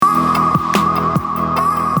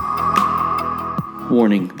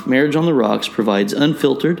Warning, Marriage on the Rocks provides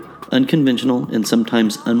unfiltered, unconventional, and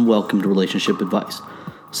sometimes unwelcomed relationship advice.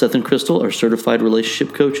 Seth and Crystal are certified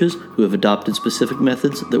relationship coaches who have adopted specific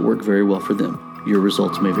methods that work very well for them. Your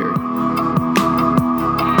results may vary.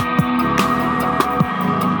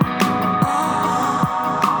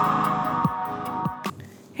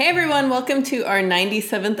 Hey everyone, welcome to our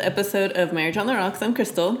 97th episode of Marriage on the Rocks. I'm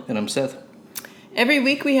Crystal. And I'm Seth. Every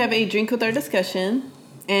week we have a drink with our discussion,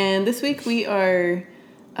 and this week we are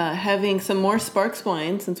having some more Sparks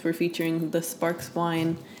wine since we're featuring the Sparks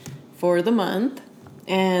wine for the month.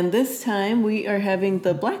 And this time we are having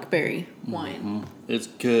the blackberry wine. Mm-hmm. It's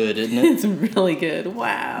good, isn't it? It's really good.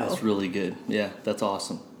 Wow. That's really good. Yeah, that's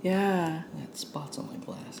awesome. Yeah. I had spots on my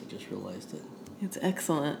glass. I just realized it. It's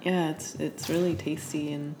excellent. Yeah, it's really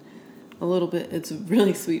tasty and a little bit, it's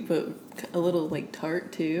really sweet, but a little like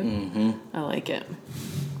tart too. Mm-hmm. I like it.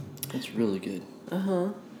 It's really good. Uh-huh.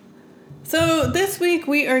 So this week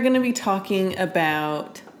we are going to be talking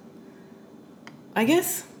about, I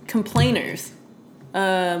guess, complainers.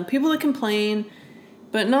 People that complain,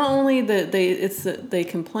 but not only that they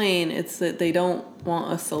complain, it's that they don't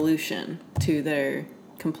want a solution to their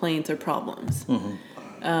complaints or problems.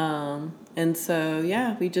 Mm-hmm. And so,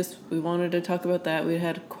 yeah, we wanted to talk about that. We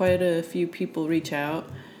had quite a few people reach out.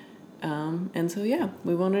 And so, yeah,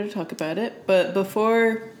 we wanted to talk about it. But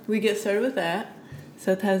before we get started with that,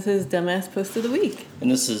 Seth has his dumbass post of the week. And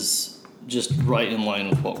this is just right in line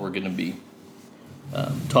with what we're going to be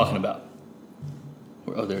talking about.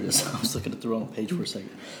 Oh, there it is. I was looking at the wrong page for a second.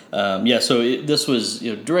 This was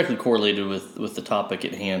directly correlated with the topic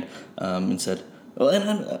at hand, and said, well,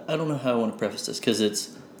 and I don't know how I want to preface this, because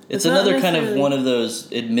it's another kind of one of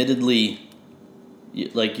those admittedly,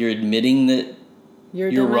 like you're admitting that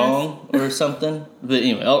you're wrong or something. But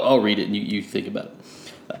anyway, I'll read it and you think about it.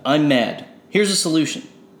 I'm mad. Here's a solution.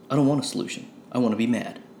 I don't want a solution. I want to be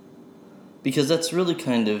mad. Because that's really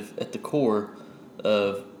kind of at the core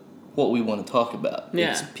of what we want to talk about.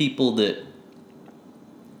 Yeah. It's people that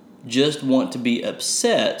just want to be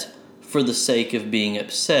upset for the sake of being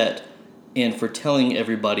upset and for telling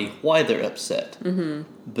everybody why they're upset. Mm-hmm.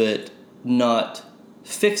 But not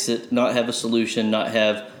fix it, not have a solution, not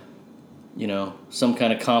have, some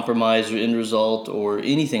kind of compromise or end result or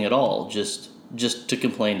anything at all. Just to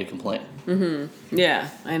complain to complain. Mm-hmm. Yeah,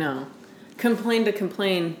 I know. Complain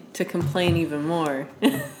even more.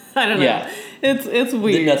 I don't know. Yeah. It's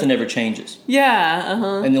weird. Nothing ever changes. Yeah,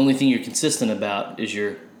 uh-huh. And the only thing you're consistent about is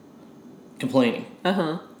your complaining.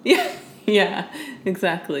 Uh-huh. Yeah,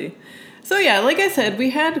 exactly. So yeah, like I said,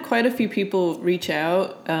 we had quite a few people reach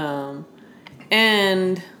out.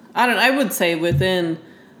 And I would say within,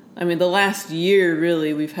 the last year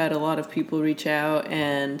really, we've had a lot of people reach out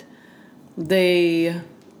and they,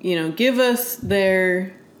 give us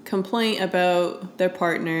their complaint about their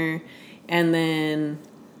partner, and then,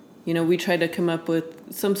 we try to come up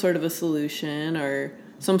with some sort of a solution or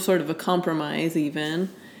some sort of a compromise even.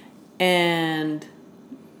 And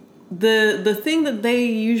the thing that they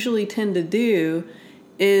usually tend to do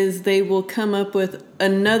is they will come up with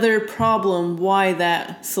another problem why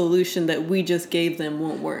that solution that we just gave them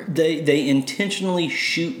won't work. They intentionally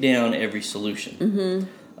shoot down every solution. Mm-hmm.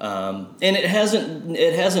 And it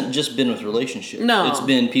hasn't just been with relationships. No. It's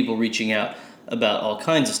been people reaching out about all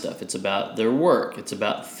kinds of stuff. It's about their work. It's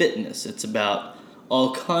about fitness. It's about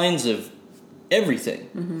all kinds of everything.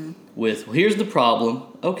 Mm-hmm. With, well, here's the problem.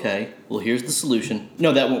 Okay. Well, here's the solution.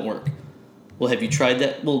 No, that won't work. Well, have you tried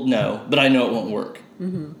that? Well, no, but I know it won't work.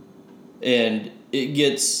 Mm-hmm. And it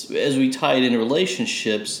gets, as we tie it into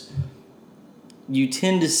relationships, you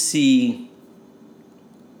tend to see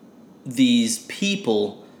these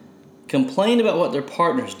people complain about what their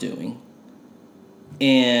partner's doing,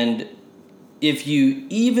 and if you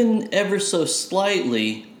even ever so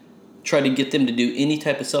slightly try to get them to do any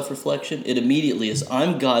type of self-reflection, it immediately is,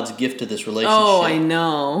 I'm God's gift to this relationship. Oh, I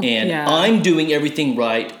know. And yeah. I'm doing everything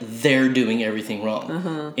right, they're doing everything wrong.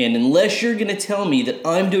 Uh-huh. And unless you're going to tell me that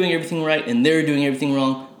I'm doing everything right and they're doing everything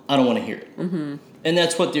wrong, I don't want to hear it. Mm-hmm. And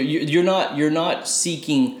that's what you're not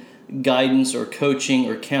seeking guidance or coaching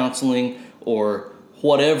or counseling or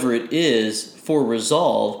whatever it is for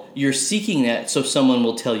resolve. You're seeking that so someone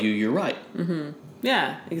will tell you you're right. Mm-hmm.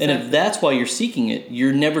 Yeah, exactly. And if that's why you're seeking it,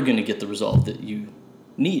 you're never going to get the resolve that you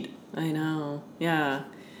need. I know. Yeah.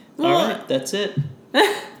 Well, all right, that's it.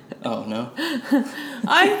 Oh, no.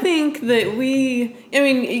 I think that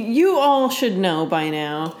you all should know by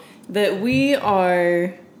now that we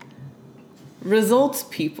are results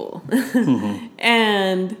people. Mm-hmm.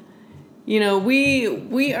 And,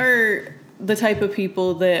 we are the type of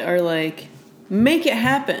people that are like, make it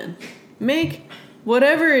happen. Make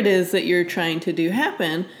whatever it is that you're trying to do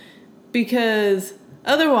happen, because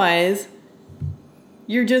otherwise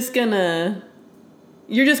you're just gonna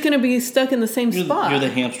be stuck in the same spot. You're the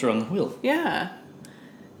hamster on the wheel. Yeah.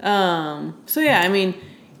 So yeah, I mean,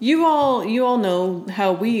 you all know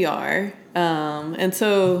how we are, and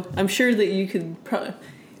so I'm sure that you could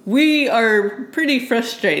we are pretty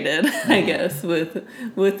frustrated, I guess, with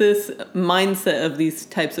this mindset of these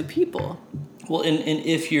types of people. Well, and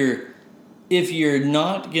if you're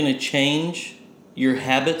not gonna change your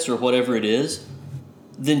habits or whatever it is,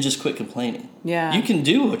 then just quit complaining. Yeah. You can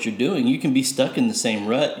do what you're doing. You can be stuck in the same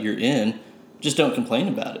rut you're in. Just don't complain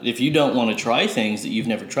about it. If you don't want to try things that you've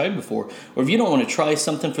never tried before, or if you don't want to try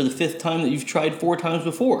something for the 5th time that you've tried 4 times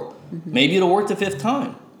before, maybe it'll work the 5th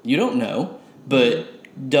time. You don't know, but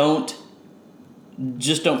don't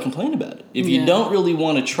complain about it. If you don't really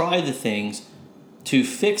want to try the things to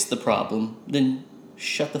fix the problem, then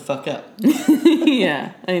shut the fuck up.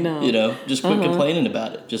 Yeah, I know. Just quit complaining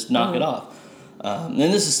about it. Just knock it off. And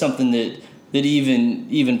this is something that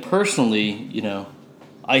even personally,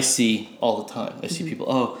 I see all the time. I see people,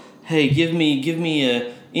 oh, hey, give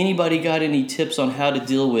me anybody got any tips on how to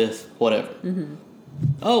deal with whatever?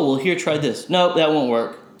 Oh, well, here, try this. No, that won't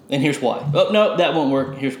work. And here's why. Oh, no, that won't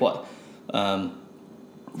work. Here's why.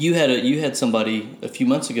 You had somebody a few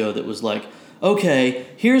months ago that was like, okay,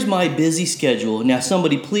 here's my busy schedule. Now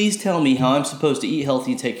somebody please tell me how I'm supposed to eat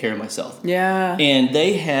healthy and take care of myself. Yeah. And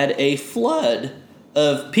they had a flood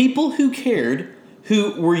of people who cared,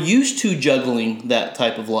 who were used to juggling that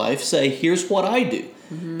type of life, say, here's what I do.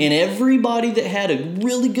 And everybody that had a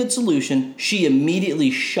really good solution, she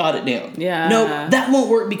immediately shot it down. Yeah. No, that won't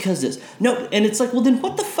work because this. No, and it's like, well, then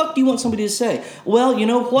what the fuck do you want somebody to say? Well, you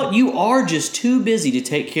know what? You are just too busy to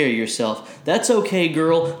take care of yourself. That's okay,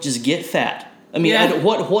 girl. Just get fat. I mean,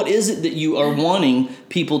 what is it that you are wanting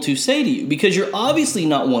people to say to you? Because you're obviously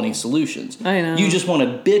not wanting solutions. I know. You just want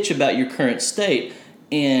to bitch about your current state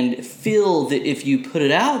and feel that if you put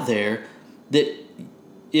it out there, that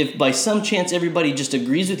if by some chance everybody just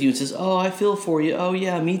agrees with you and says, oh, I feel for you. Oh,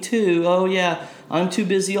 yeah, me too. Oh, yeah, I'm too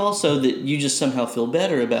busy also, that you just somehow feel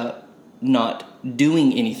better about not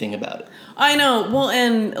doing anything about it. I know. Well,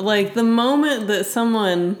 and like the moment that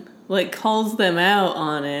someone like calls them out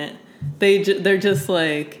on it, they're just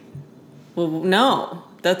like, well, no,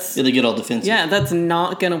 that's... Yeah, they get all defensive. Yeah, that's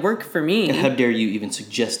not going to work for me. And how dare you even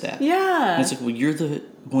suggest that? Yeah. And it's like, well, you're the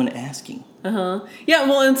one asking. Yeah,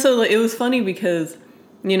 well, and so like, it was funny because,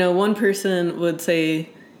 one person would say,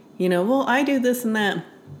 well, I do this and that.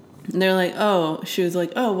 And they're like, she was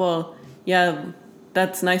like, oh, well, yeah,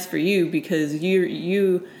 that's nice for you because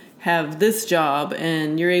you have this job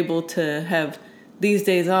and you're able to have these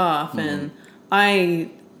days off and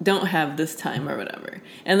I don't have this time or whatever.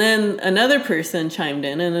 And then another person chimed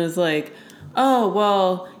in and was like, oh,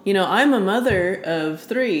 well, I'm a mother of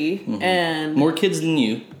 3 and... More kids than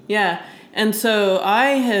you. Yeah. And so I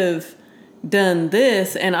have done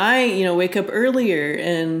this and I, wake up earlier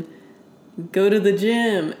and go to the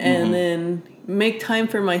gym and then make time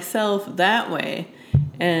for myself that way.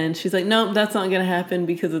 And she's like, nope, that's not going to happen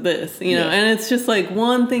because of this, and it's just like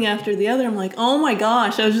one thing after the other. I'm like, oh my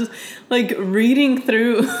gosh, I was just like reading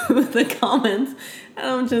through the comments and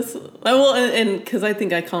I'm just, well, and because I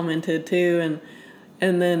think I commented too.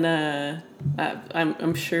 And then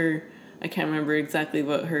I'm sure, I can't remember exactly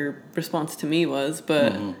what her response to me was,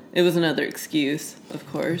 but it was another excuse, of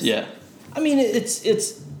course. Yeah. I mean,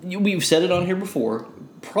 it's we've said it on here before.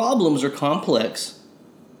 Problems are complex.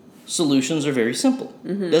 Solutions are very simple.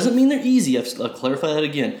 Doesn't mean they're easy. I'll clarify that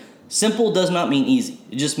again. Simple does not mean easy.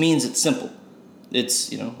 It just means it's simple.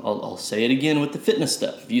 It's, I'll say it again with the fitness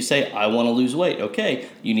stuff. If you say, I want to lose weight, okay,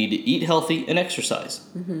 you need to eat healthy and exercise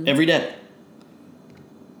every day.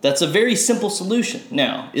 That's a very simple solution.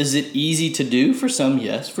 Now, is it easy to do? For some,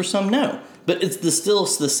 yes. For some, no. But it's still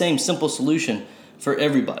the same simple solution for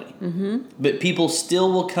everybody. But people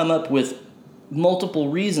still will come up with multiple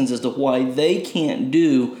reasons as to why they can't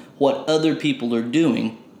do what other people are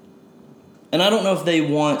doing. And I don't know if they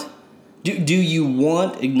want... Do you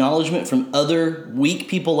want acknowledgement from other weak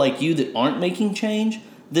people like you that aren't making change?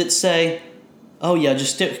 That say, oh yeah,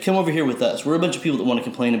 just come over here with us. We're a bunch of people that want to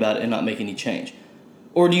complain about it and not make any change.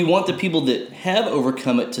 Or do you want the people that have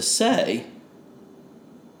overcome it to say,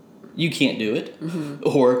 you can't do it,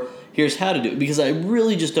 or here's how to do it? Because I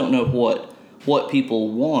really just don't know what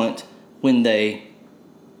people want when they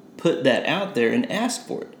put that out there and ask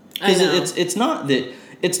for it. Because it's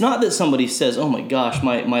not that somebody says, oh my gosh,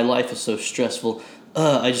 my life is so stressful,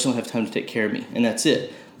 I just don't have time to take care of me, and that's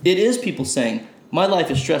it. It is people saying, my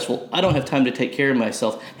life is stressful, I don't have time to take care of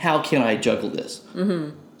myself, how can I juggle this?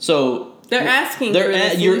 So They're asking.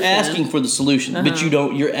 You're asking for the solution, but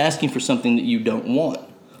you're asking for something that you don't want.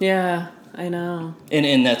 Yeah, I know.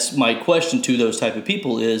 And that's my question to those type of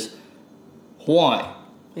people is, why?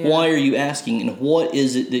 Yeah. Why are you asking, and what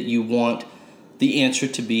is it that you want the answer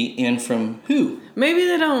to be, and from who? Maybe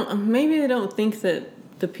they don't think that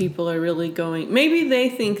the people are really going. Maybe they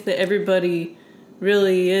think that everybody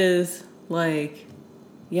really is like,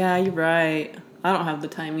 yeah, you're right. I don't have the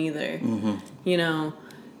time either. Mm-hmm. You know,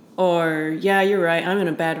 or yeah, you're right. I'm in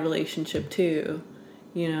a bad relationship too.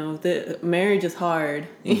 You know, the marriage is hard,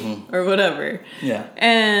 or whatever. Yeah.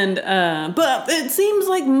 And but it seems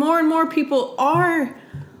like more and more people are.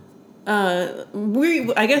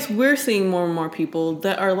 I guess we're seeing more and more people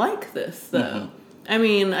that are like this, though. Mm-hmm. I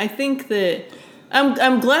mean, I think that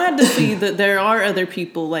I'm glad to see that there are other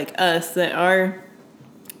people like us that are,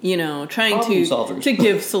 you know, trying to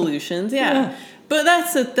give solutions. Yeah. But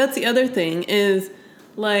that's the other thing is,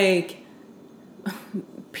 like,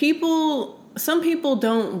 some people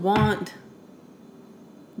don't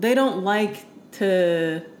like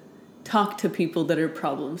to talk to people that are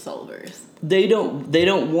problem solvers. They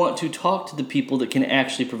don't want to talk to the people that can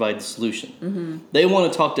actually provide the solution. Mm-hmm. They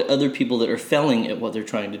want to talk to other people that are failing at what they're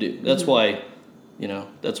trying to do. That's why, you know,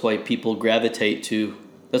 that's why weak people gravitate to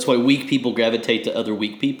other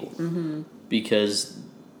weak people, because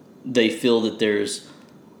they feel that there's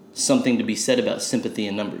something to be said about sympathy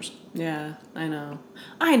in numbers. Yeah, I know.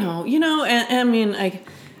 You know, and I mean,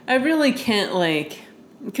 I really can't, like,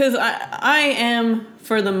 because I am,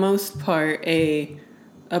 for the most part, a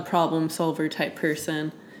problem solver type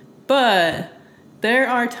person, but there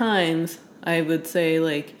are times I would say,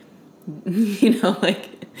 like, you know, like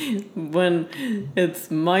when it's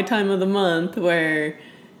my time of the month where,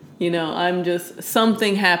 you know,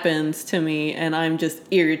 something happens to me and I'm just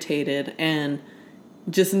irritated and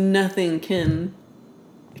just nothing can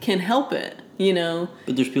help it, you know.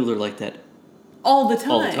 But there's people that are like that all the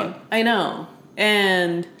time. I know.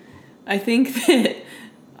 And I think that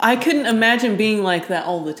I couldn't imagine being like that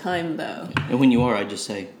all the time, though. And when you are, I just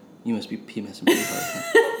say, you must be PMSing pretty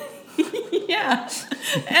hard. Yeah.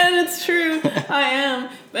 And it's true. I am.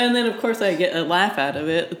 And then, of course, I get a laugh out of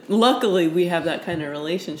it. Luckily, we have that kind of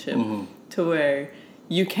relationship to where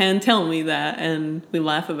you can tell me that and we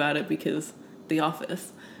laugh about it because The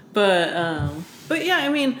Office. But yeah, I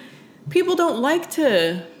mean, people don't like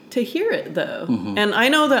to hear it, though. Mm-hmm. And I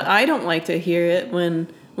know that I don't like to hear it when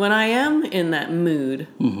I am in that mood.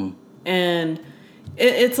 Mm-hmm. And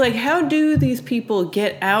it's like, how do these people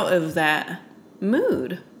get out of that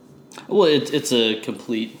mood? Well, it's a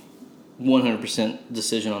complete 100%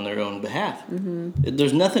 decision on their own behalf. Mm-hmm.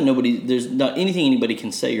 There's not anything anybody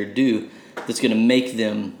can say or do that's going to make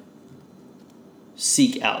them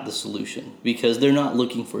seek out the solution, because they're not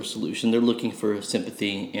looking for a solution. They're looking for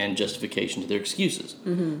sympathy and justification to their excuses.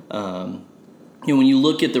 Mm-hmm. You know, when you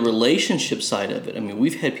look at the relationship side of it, I mean,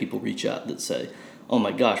 we've had people reach out that say, oh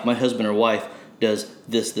my gosh, my husband or wife does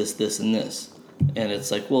this, this, this, and this. And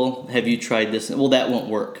it's like, well, have you tried this? Well, that won't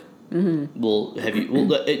work. Mm-hmm. Well,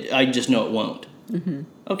 I just know it won't. Mm-hmm.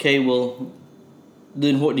 Okay, well,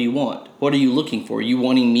 then what do you want? What are you looking for? Are you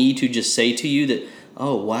wanting me to just say to you that,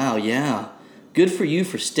 oh, wow, yeah, good for you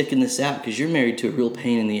for sticking this out because you're married to a real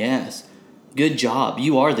pain in the ass. Good job.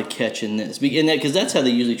 You are the catch in this. Because that's how they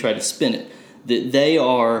usually try to spin it. That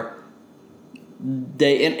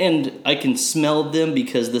and I can smell them,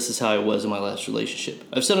 because this is how I was in my last relationship.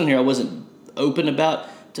 I've said on here I wasn't open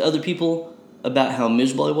to other people about how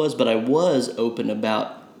miserable I was, but I was open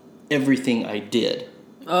about everything I did.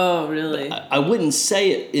 Oh, really? I wouldn't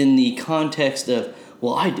say it in the context of,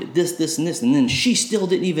 well, I did this, this, and this, and then she still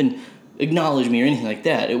didn't even acknowledge me or anything like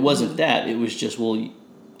that. It wasn't that. It was just, well,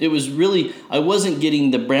 it was really, I wasn't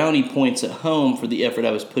getting the brownie points at home for the effort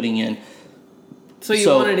I was putting in. So you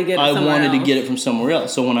wanted to get it somewhere else. I wanted to get it from somewhere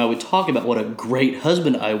else. So when I would talk about what a great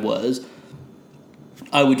husband I was,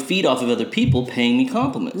 I would feed off of other people paying me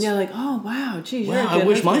compliments. Yeah, like, oh, wow, geez, you're a good I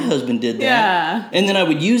wish my husband did that. Yeah. And then I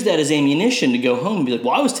would use that as ammunition to go home and be like,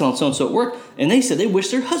 well, I was telling so-and-so at work, and they said they wish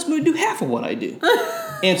their husband would do half of what I do.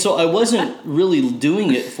 And so I wasn't really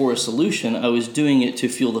doing it for a solution. I was doing it to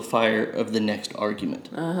fuel the fire of the next argument.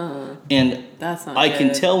 Uh-huh. And that's not I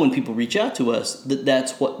can tell when people reach out to us that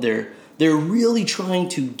that's what they're really trying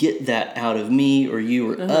to get that out of me or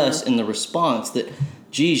you or us in the response that,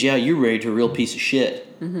 geez, yeah, you're married to a real piece of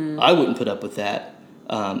shit. Mm-hmm. I wouldn't put up with that.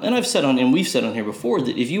 And we've said on here before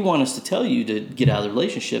that if you want us to tell you to get out of the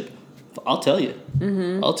relationship, I'll tell you.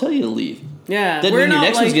 Mm-hmm. I'll tell you to leave. Yeah, doesn't mean your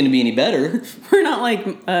next one's going to be any better. We're not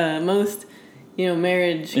like most,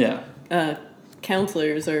 marriage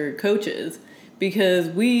counselors or coaches. because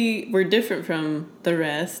we're different from the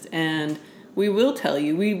rest, and we will tell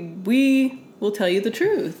you. We will tell you the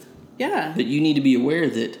truth. Yeah. But you need to be aware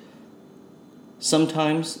that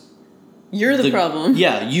sometimes you're the problem.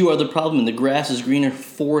 Yeah, you are the problem, and the grass is greener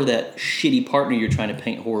for that shitty partner you're trying to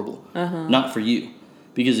paint horrible, not for you.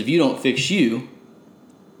 Because if you don't fix you,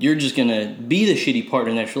 you're just going to be the shitty partner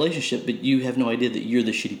in that relationship, but you have no idea that you're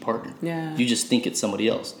the shitty partner. Yeah. You just think it's somebody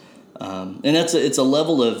else. And it's a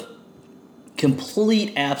level of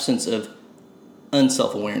complete absence of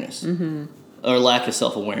unself-awareness, or lack of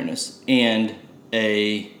self-awareness, and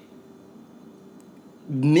a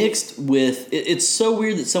mixed with, it's so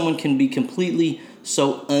weird that someone can be completely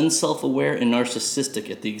so unself-aware and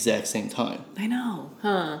narcissistic at the exact same time. I know,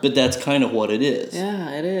 huh? But that's kind of what it is.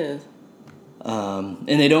 Yeah, it is. And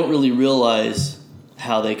they don't really realize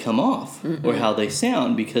how they come off or how they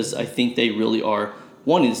sound, because I think they really are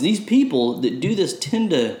wanting this. These people that do this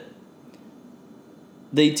tend to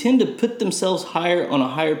put themselves higher on a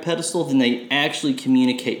higher pedestal than they actually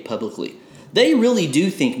communicate publicly. They really do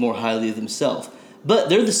think more highly of themselves. But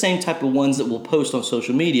they're the same type of ones that will post on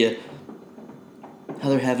social media how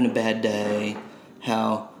they're having a bad day,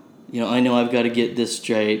 how, I know I've got to get this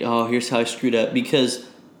straight. Oh, here's how I screwed up. Because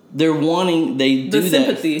they're wanting,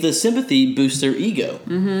 the sympathy boosts their ego.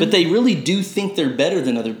 But they really do think they're better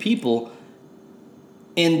than other people.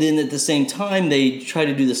 And then at the same time, they try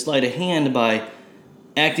to do the sleight of hand by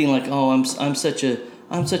acting like, oh, I'm such an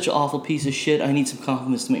awful piece of shit. I need some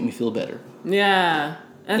compliments to make me feel better. Yeah.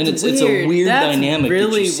 That's it's a weird dynamic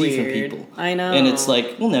really that you see weird. from people. I know. And it's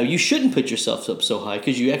like, well, no, you shouldn't put yourself up so high,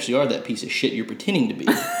 because you actually are that piece of shit you're pretending to be.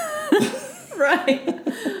 Right.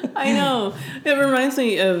 I know. It reminds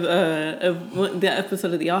me of the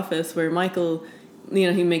episode of The Office where Michael,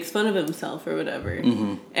 he makes fun of himself or whatever.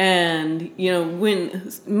 And,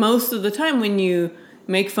 when most of the time when you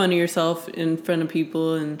make fun of yourself in front of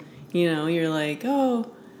people and, you're like,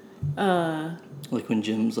 like when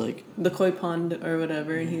Jim's like, the koi pond or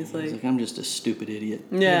whatever, and he's like, I'm just a stupid idiot.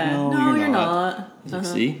 Yeah. Like, no, you're not. Like,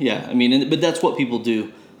 see? Yeah. I mean, but that's what people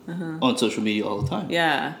do on social media all the time.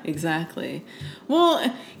 Yeah, exactly. Well,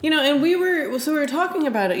 and we were talking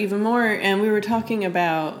about it even more, and we were talking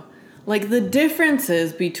about like the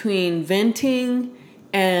differences between venting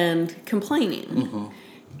and complaining.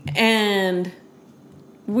 And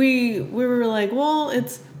we were like, well,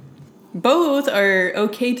 it's both are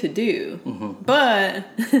okay to do, but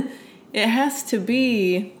it has to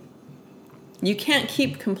be, you can't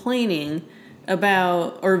keep complaining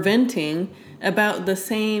about or venting about the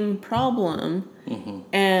same problem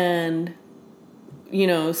and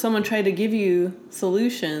someone tried to give you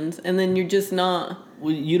solutions and then you're just not.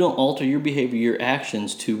 Well, you don't alter your behavior, your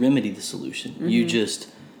actions to remedy the solution. You just,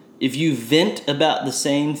 if you vent about the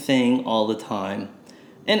same thing all the time,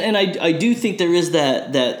 and I do think there is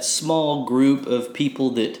that small group of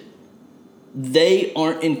people that they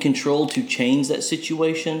aren't in control to change that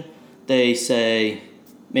situation. They say,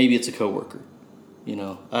 maybe it's a coworker.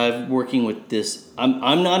 I'm working with this,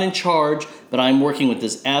 I'm not in charge, but I'm working with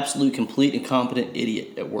this absolute, complete, incompetent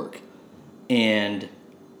idiot at work. And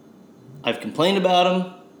I've complained about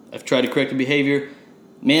him. I've tried to correct the behavior.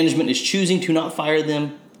 Management is choosing to not fire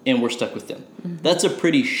them, and we're stuck with them. That's a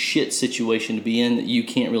pretty shit situation to be in that you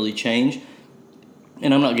can't really change.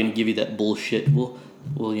 And I'm not going to give you that bullshit. Well,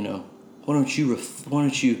 why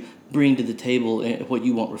don't you bring to the table what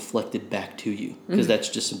you want reflected back to you? Because that's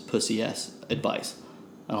just some pussy ass advice.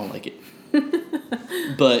 I don't like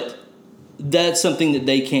it. But that's something that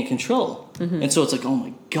they can't control. And so it's like, oh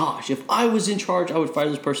my gosh, if I was in charge, I would fire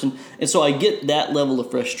this person. And so I get that level of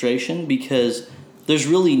frustration because there's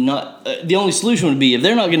really not, the only solution would be if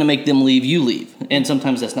they're not going to make them leave, you leave. And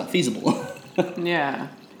sometimes that's not feasible. Yeah.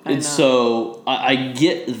 And so I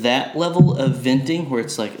get that level of venting where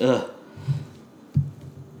it's like,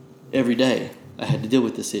 every day I had to deal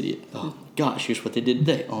with this idiot. Oh my gosh, here's what they did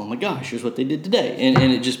today. Oh my gosh, here's what they did today. And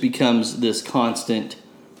it just becomes this constant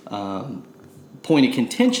point of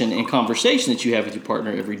contention and conversation that you have with your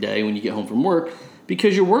partner every day when you get home from work,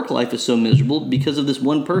 because your work life is so miserable because of this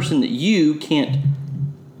one person that you can't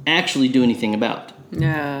actually do anything about.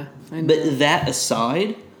 Yeah, I know. But that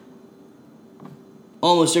aside,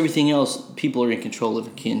 almost everything else people are in control of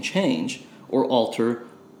and can change or alter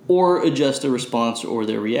or adjust their response or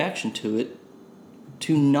their reaction to it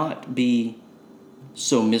to not be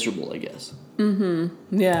so miserable, I guess.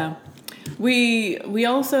 Yeah. We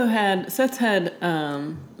also had, Seth had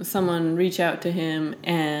someone reach out to him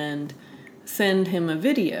and send him a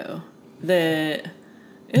video that,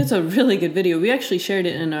 it's a really good video. We actually shared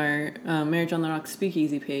it in our Marriage on the Rocks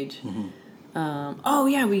Speakeasy page. Oh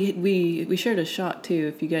yeah, we shared a shot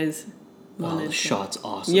too, if you guys Oh, the shot's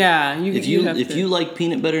awesome. Yeah, if you like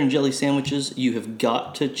peanut butter and jelly sandwiches, you have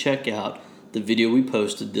got to check out the video we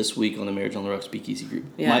posted this week on the Marriage on the Rocks Speakeasy group.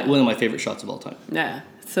 Yeah. One of my favorite shots of all time. Yeah,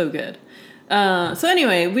 so good. So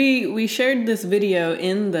anyway, we shared this video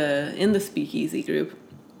in the Speakeasy group,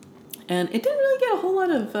 and it didn't really get a whole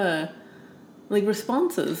lot of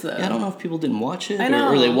responses though. Yeah, I don't know if people didn't watch it, I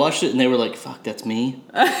know. or they watched it and they were like, "Fuck, that's me."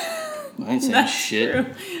 I ain't saying shit. True.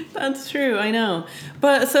 That's true. I know.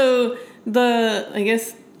 But so I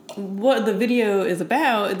guess what the video is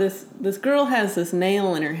about, this girl has this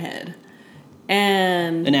nail in her head,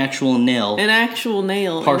 and an actual nail,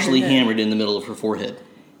 partially hammered in the middle of her forehead.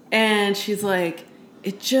 And she's like,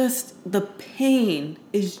 the pain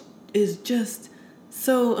is just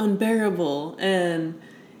so unbearable, and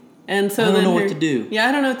so I don't know what to do. Yeah,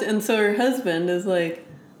 I don't know. And so her husband is like,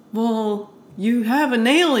 well, you have a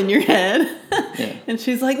nail in your head. Yeah. And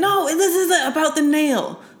she's like, no, this isn't about the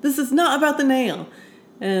nail. This is not about the nail.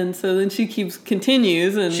 And so then she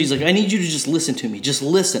continues. And she's like, I need you to just listen to me. Just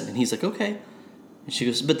listen. And he's like, okay. And she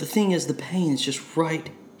goes, but the thing is, the pain is just right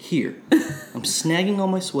here. I'm snagging all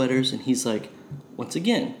my sweaters. And he's like, once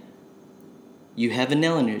again, you have a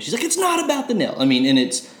nail in here. She's like, it's not about the nail. I mean, and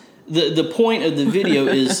it's the point of the video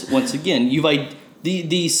is, once again,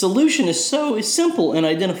 the solution is simple and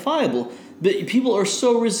identifiable. But people are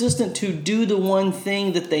so resistant to do the one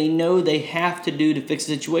thing that they know they have to do to fix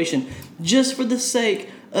the situation just for the sake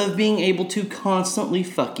of being able to constantly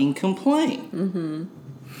fucking complain. Mm-hmm.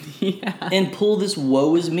 Yeah. And pull this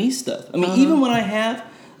woe is me stuff. I mean, even when I have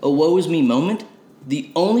a woe is me moment, the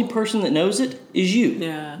only person that knows it is you.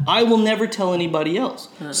 Yeah. I will never tell anybody else.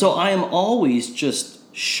 So I am always just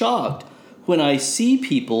shocked when I see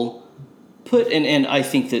people and I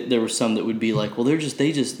think that there were some that would be like, well, they just,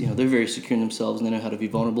 they're very secure in themselves and they know how to be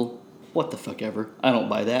vulnerable. What the fuck ever. I don't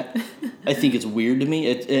buy that. I think it's weird to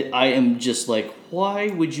me. I am just like, why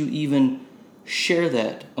would you even share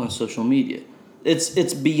that on social media?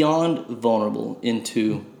 It's beyond vulnerable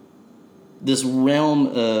into this realm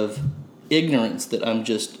of ignorance that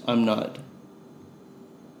I'm not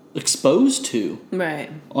exposed to right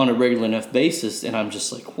on a regular enough basis, and I'm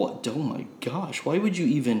just like, what? Oh my gosh, why would you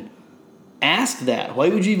even ask that? Why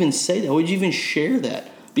would you even say that? Why would you even share that?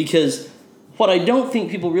 Because what I don't think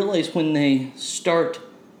people realize when they start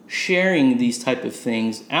sharing these type of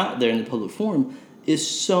things out there in the public forum is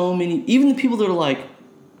so many, even the people that are like,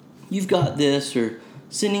 you've got this, or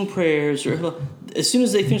sending prayers, or as soon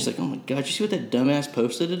as they finish, like, oh my God, you see what that dumbass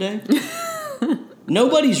posted today?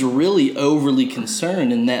 Nobody's really overly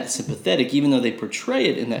concerned and that sympathetic, even though they portray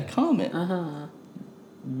it in that comment.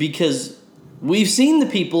 Because we've seen the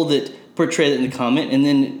people that portray that in the comment and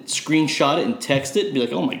then screenshot it and text it and be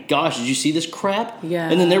like, oh my gosh, did you see this crap? Yeah.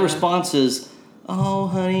 And then their response is, oh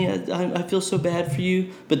honey, I feel so bad for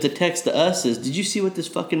you. But the text to us is, did you see what this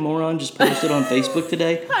fucking moron just posted on Facebook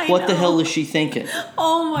today? What the hell is she thinking?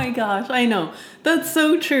 Oh my gosh, I know. That's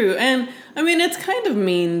so true. And I mean, it's kind of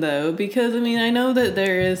mean though, because I mean, I know that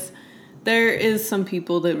there is some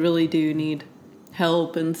people that really do need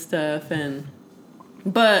help and stuff,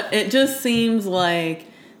 but it just seems like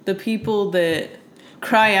the people that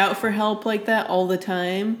cry out for help like that all the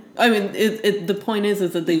time. I mean, the point is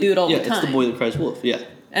that they do it all the time. Yeah, it's the boy that cries wolf, yeah.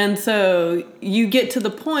 And so you get to the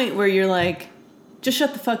point where you're like, just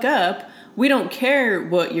shut the fuck up. We don't care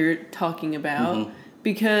what you're talking about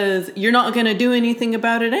because you're not going to do anything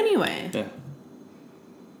about it anyway. Yeah.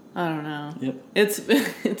 I don't know. Yep.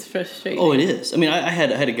 It's frustrating. Oh, it is. I mean, I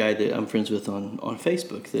had a guy that I'm friends with on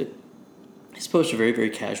Facebook that his posts are very, very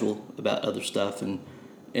casual about other stuff, and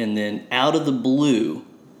then out of the blue,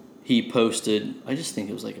 he posted, I just think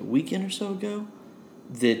it was like a weekend or so ago,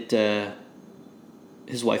 that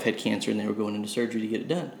his wife had cancer and they were going into surgery to get it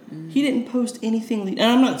done. He didn't post anything. And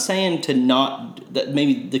I'm not saying that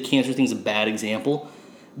maybe the cancer thing's a bad example,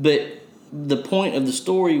 but the point of the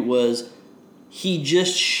story was he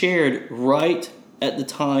just shared right at the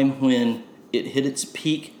time when it hit its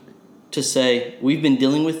peak to say, we've been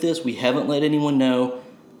dealing with this, we haven't let anyone know.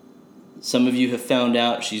 Some of you have found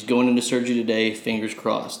out she's going into surgery today, fingers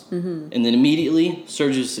crossed. And then immediately,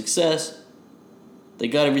 surgery is a success. They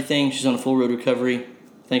got everything. She's on a full road recovery.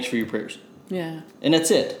 Thanks for your prayers. Yeah. And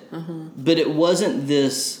that's it. But it wasn't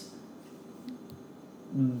this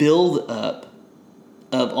build up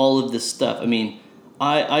of all of this stuff. I mean,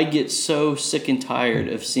 I get so sick and tired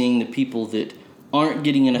of seeing the people that aren't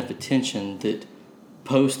getting enough attention that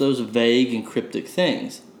post those vague and cryptic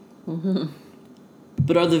things.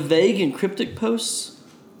 But are the vague and cryptic posts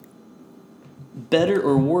better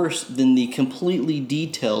or worse than the completely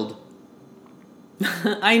detailed?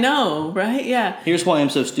 I know, right? Yeah. Here's why I'm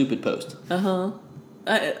so stupid post.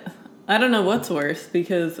 I I don't know what's worse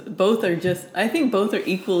because I think both are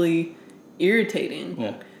equally irritating.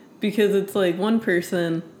 Yeah. Because it's like one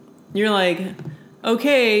person, you're like,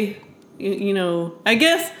 okay, I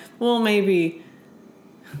guess, well, maybe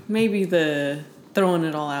the throwing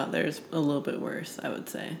it all out there is a little bit worse, I would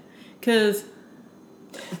say. Because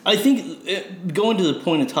I think going to the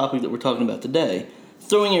point of topic that we're talking about today,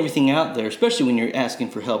 throwing everything out there, especially when you're asking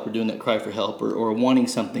for help or doing that cry for help or wanting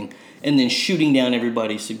something, and then shooting down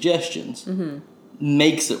everybody's suggestions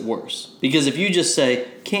makes it worse. Because if you just say,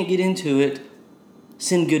 can't get into it,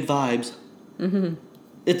 send good vibes,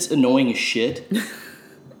 it's annoying as shit.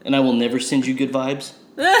 And I will never send you good vibes.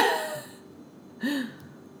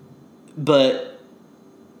 But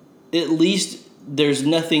at least there's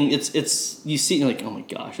nothing, it's you see, you're like, oh my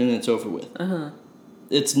gosh, and then it's over with.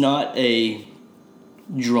 It's not a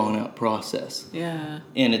drawn out process. Yeah.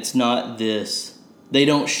 And it's not this, they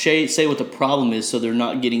don't say what the problem is, so they're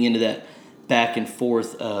not getting into that back and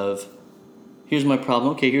forth of, here's my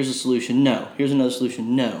problem, okay, here's a solution, no. Here's another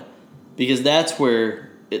solution, no. Because that's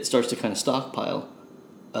where it starts to kind of stockpile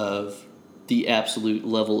of the absolute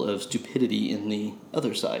level of stupidity in the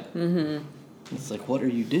other side. It's like, what are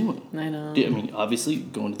you doing? I know. I mean, obviously,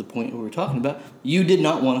 going to the point we were talking about, you did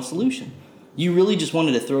not want a solution. You really just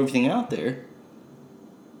wanted to throw everything out there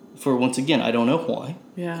for, once again, I don't know why,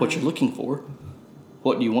 what you're looking for.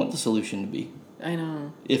 What do you want the solution to be? I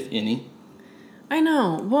know. If any. I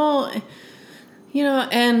know. Well,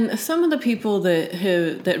 and some of the people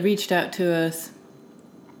that reached out to us,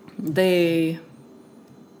 they,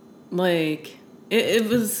 like,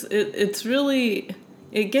 it's really,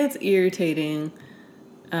 it gets irritating,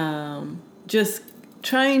 just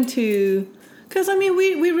trying to, because, I mean,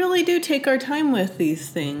 we really do take our time with these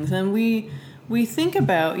things, and we think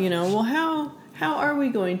about, well, how are we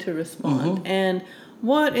going to respond? And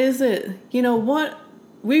what is it, what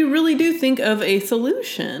we really do think of a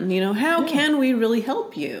solution. How can we really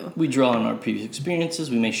help you? We draw on our previous experiences.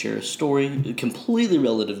 We may share a story completely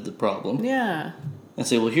relative to the problem. Yeah. And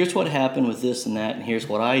say, well, here's what happened with this and that, and here's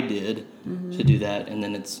what I did to do that. And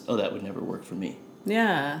then it's, oh, that would never work for me.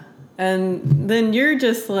 Yeah. And then you're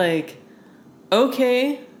just like,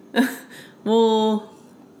 okay, well,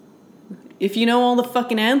 if you know all the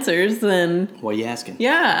fucking answers, then... Why are you asking?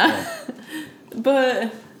 Yeah.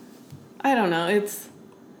 But, I don't know, it's...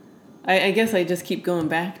 I guess I just keep going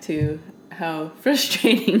back to how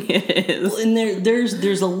frustrating it is. Well, and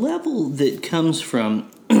there's a level that comes from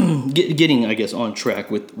getting, I guess, on track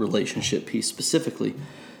with relationship piece specifically.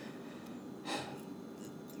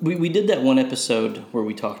 We did that one episode where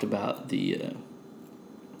we talked about the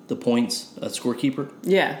points, scorekeeper.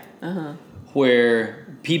 Yeah.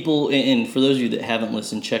 Where people, and for those of you that haven't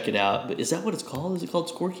listened, check it out. But is that what it's called? Is it called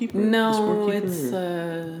Scorekeeper? No,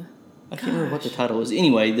 Scorekeeper, it's... I can't remember what the title was.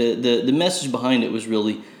 Anyway, the message behind it was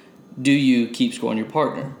really, do you keep scoring your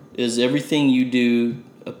partner? Is everything you do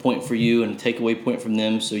a point for you and a takeaway point from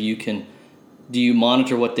them so you can, do you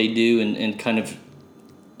monitor what they do and kind of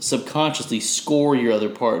subconsciously score your other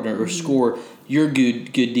partner or score your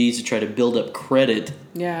good deeds to try to build up credit?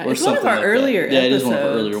 Yeah, or it's one of our earlier episodes. Yeah, it is one of our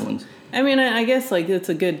earlier ones. I mean, I guess like this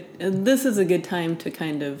is a good time to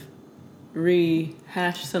kind of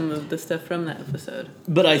rehash some of the stuff from that episode.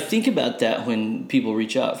 But I think about that when people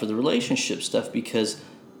reach out for the relationship stuff, because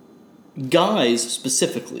guys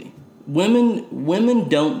specifically, women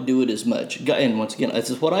don't do it as much. And once again, this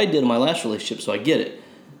is what I did in my last relationship, so I get it.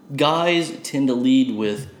 Guys tend to lead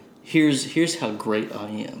with, here's how great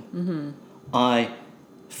I am.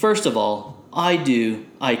 First of all, I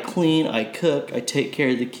clean, I cook, I take care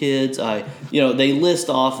of the kids. They list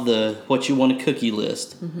off the what you want a cookie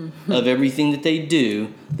list of everything that they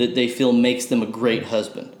do that they feel makes them a great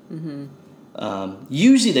husband.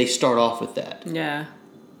 Usually they start off with that. Yeah.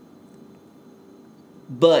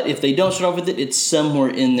 But if they don't start off with it, it's somewhere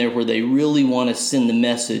in there where they really want to send the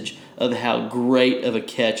message of how great of a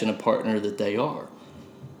catch and a partner that they are.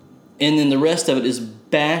 And then the rest of it is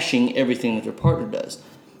bashing everything that their partner does.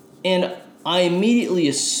 And I immediately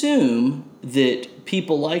assume that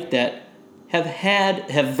people like that have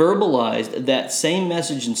verbalized that same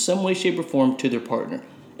message in some way, shape, or form to their partner.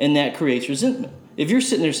 And that creates resentment. If you're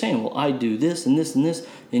sitting there saying, well, I do this and this and this,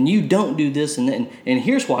 and you don't do this and that, and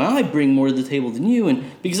here's why I bring more to the table than you, and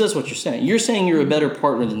because that's what you're saying. You're saying you're a better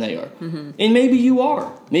partner than they are. And maybe you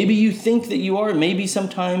are. Maybe you think that you are. Maybe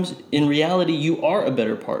sometimes in reality you are a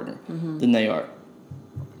better partner than they are.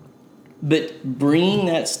 But bringing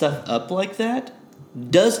that stuff up like that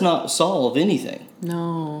does not solve anything.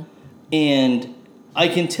 No. And I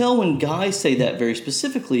can tell when guys say that very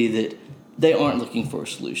specifically that they aren't looking for a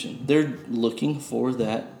solution. They're looking for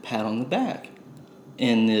that pat on the back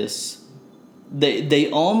and this, they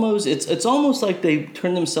almost it's almost like they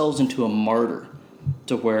turn themselves into a martyr,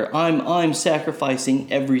 to where I'm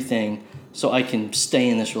sacrificing everything so I can stay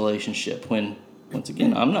in this relationship, when once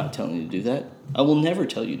again I'm not telling you to do that. I will never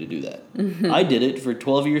tell you to do that. I did it for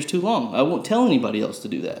 12 years too long. I won't tell anybody else to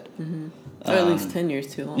do that. Or at least 10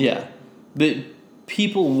 years too long. Yeah. But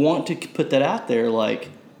people want to put that out there like,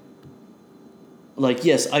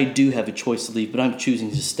 yes, I do have a choice to leave, but I'm choosing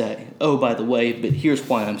to stay. Oh, by the way, but here's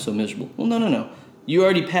why I'm so miserable. Well, no. You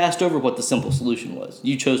already passed over what the simple solution was.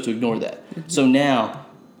 You chose to ignore that. So now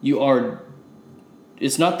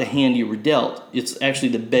it's not the hand you were dealt, it's actually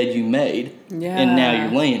the bed you made, and now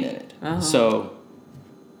you're laying in it. So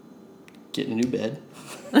get in a new bed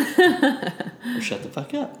or shut the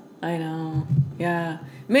fuck up. I know. Yeah.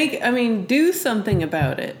 Do something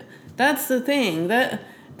about it. That's the thing.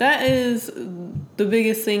 That is the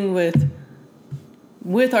biggest thing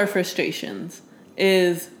with our frustrations,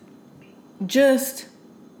 is just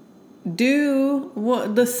do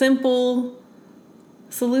what the simple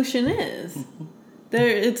solution is.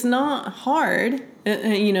 It's not hard.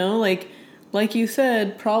 Like you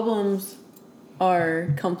said, problems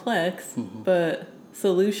are complex, but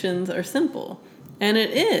solutions are simple. And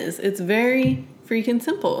it is. It's very freaking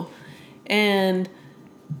simple. And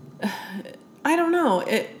I don't know.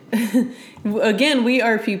 Again, we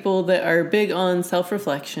are people that are big on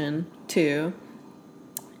self-reflection too.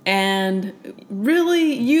 And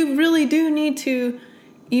really, you really do need to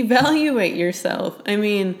evaluate yourself. I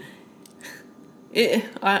mean,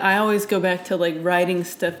 I always go back to like writing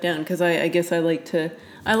stuff down, because I guess I like to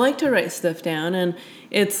write stuff down. And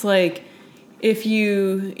it's like, if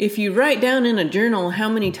you write down in a journal how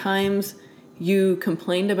many times you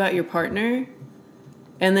complained about your partner,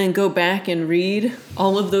 and then go back and read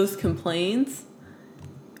all of those complaints,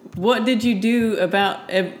 what did you do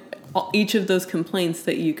about each of those complaints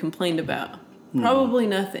that you complained about? Probably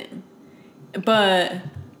nothing. But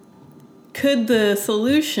could the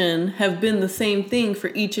solution have been the same thing for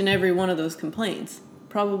each and every one of those complaints?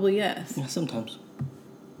 Probably yes. Yeah, sometimes.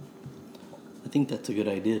 I think that's a good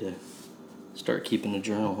idea, to start keeping a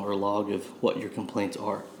journal or a log of what your complaints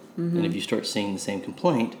are. And if you start seeing the same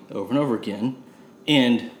complaint over and over again,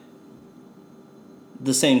 and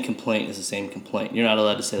the same complaint is the same complaint, you're not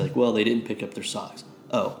allowed to say like, well, they didn't pick up their socks.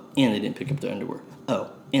 Oh, and they didn't pick up their underwear.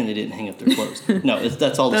 Oh, and they didn't hang up their clothes. No,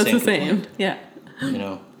 that's all the same complaint. Yeah. You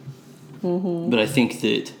know? But I think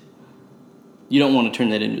that you don't want to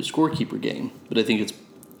turn that into a scorekeeper game, but I think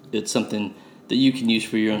it's something that you can use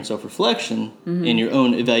for your own self-reflection and your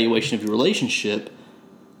own evaluation of your relationship,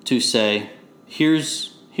 to say, here are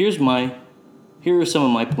some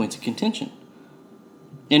of my points of contention.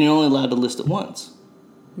 And you're only allowed to list it once.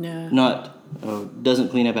 Yeah. Not, doesn't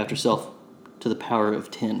clean up after self to the power of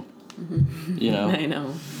 10. You know? I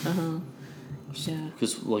know. Yeah.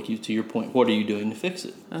 Because, to your point, what are you doing to fix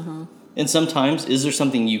it? And sometimes, is there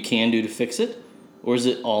something you can do to fix it? Or is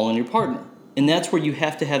it all on your partner? And that's where you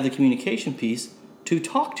have to have the communication piece to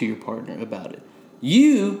talk to your partner about it.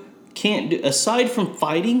 You can't do, aside from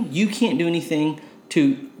fighting, you can't do anything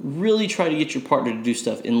to really try to get your partner to do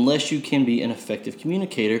stuff unless you can be an effective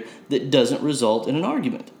communicator that doesn't result in an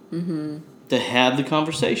argument. To have the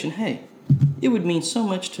conversation, hey, it would mean so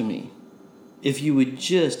much to me if you would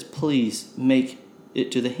just please make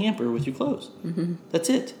it to the hamper with your clothes. That's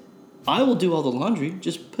it. I will do all the laundry.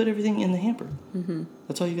 Just put everything in the hamper.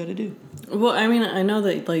 That's all you got to do. Well, I mean, I know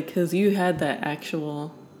that, because you had that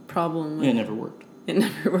actual problem. It never worked. It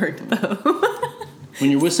never worked, though. When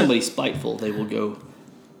you're with somebody spiteful, they will go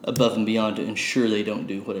above and beyond to ensure they don't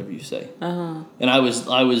do whatever you say. And I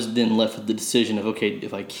was then left with the decision of, okay,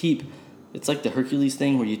 if I keep... It's like the Hercules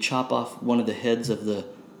thing where you chop off one of the heads of the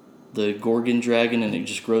Gorgon dragon and it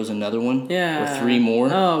just grows another one. Yeah. Or 3 more.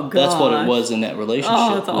 Oh, God. That's what it was in that relationship.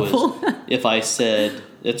 Oh, it's awful. If I said,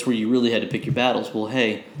 that's where you really had to pick your battles. Well,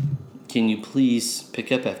 hey, can you please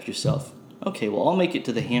pick up after yourself? Okay, well, I'll make it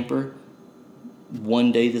to the hamper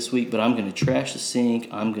one day this week, but I'm going to trash the sink.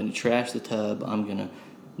 I'm going to trash the tub. I'm going to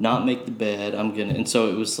not make the bed. And so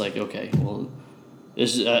it was like, okay, well...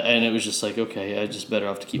 and it was just like, okay, I just better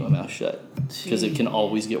off to keep my mouth shut, because it can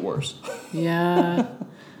always get worse. Yeah.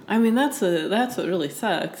 I mean, that's what really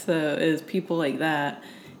sucks, though, is people like that.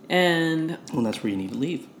 And that's where you need to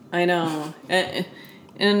leave. I know.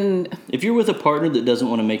 And if you're with a partner that doesn't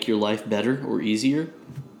want to make your life better or easier,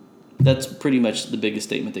 that's pretty much the biggest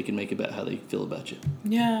statement they can make about how they feel about you.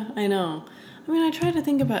 Yeah, I know. I mean, I try to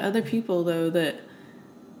think about other people, though, that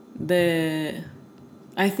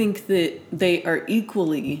I think that they are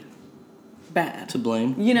equally bad. To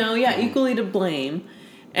blame? Equally to blame.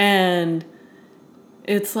 And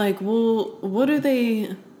it's like, well, what do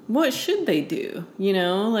they what should they do? You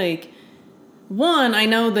know, like, one, I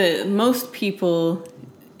know that most people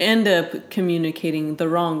end up communicating the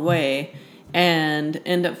wrong way and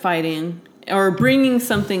end up fighting or bringing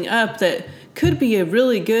something up that could be a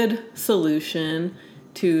really good solution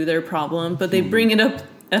to their problem, but they bring it up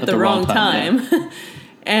at the wrong time. Yeah.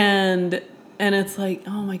 and it's like,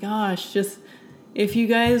 oh my gosh, just if you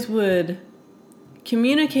guys would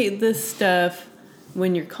communicate this stuff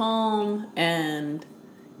when you're calm and,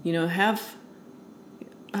 you know, have,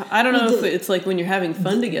 I don't know if it's like when you're having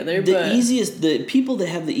fun together, but the people that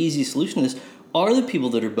have the easiest solution to this are the people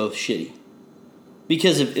that are both shitty.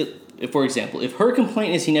 Because if, for example, if her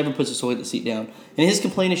complaint is he never puts his toilet seat down, and his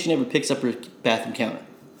complaint is she never picks up her bathroom counter,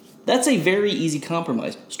 that's a very easy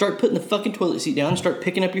compromise. Start putting the fucking toilet seat down and start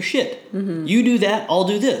picking up your shit. Mm-hmm. You do that, I'll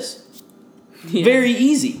do this. Yeah. Very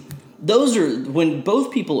easy. Those are, when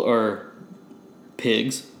both people are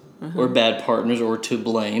pigs or bad partners or to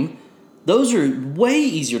blame, those are way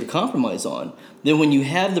easier to compromise on than when you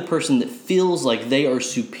have the person that feels like they are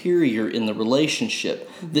superior in the relationship,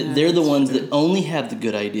 that they're the ones that only have the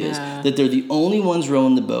good ideas, that they're the only ones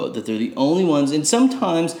rowing the boat, that they're the only ones, and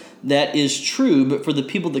sometimes that is true, but for the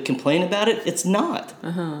people that complain about it, it's not.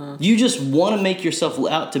 You just want to make yourself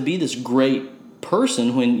out to be this great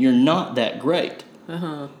person when you're not that great.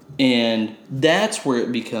 And that's where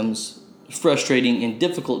it becomes frustrating and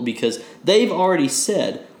difficult, because they've already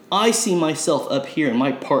said, I see myself up here and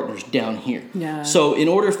my partner's down here. Yeah. So in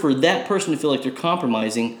order for that person to feel like they're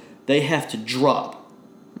compromising, they have to drop.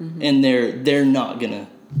 And they're not going to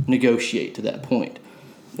negotiate to that point.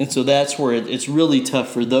 And so that's where it's really tough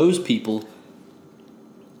for those people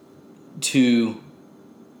to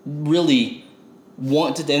really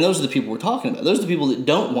want to, and those are the people we're talking about. Those are the people that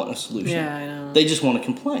don't want a solution. Yeah, I know. They just want to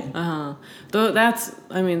complain. Though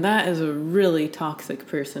that is a really toxic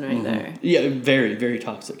person right there. Yeah, very, very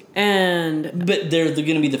toxic. But they're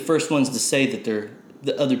going to be the first ones to say that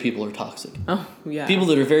the other people are toxic. Oh, yeah. People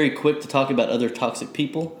that are very quick to talk about other toxic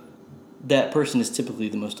people, that person is typically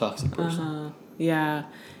the most toxic person. Yeah.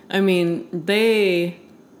 I mean,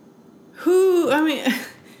 who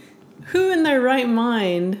in their right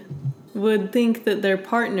mind would think that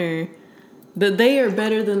that they are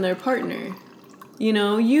better than their partner? You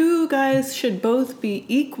know, you guys should both be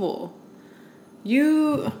equal.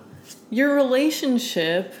 Your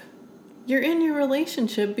relationship, you're in your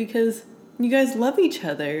relationship because you guys love each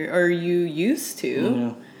other, or you used to.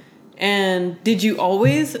 Yeah. And did you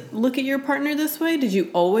always look at your partner this way? Did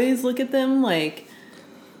you always look at them like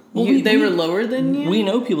they were lower than you? We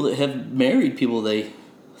know people that have married people they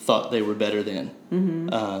thought they were better than.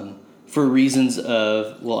 For reasons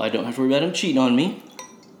of, well, I don't have to worry about him cheating on me.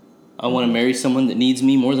 I want to marry someone that needs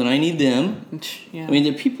me more than I need them. Yeah. I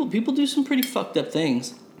mean, people do some pretty fucked up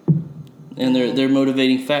things. And they're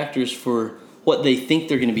motivating factors for what they think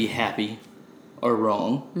they're going to be happy or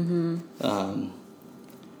wrong.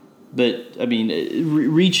 But, I mean,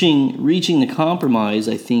 reaching the compromise,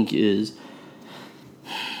 I think, is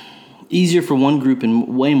easier for one group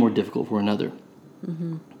and way more difficult for another.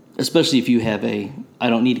 Especially if you have a, I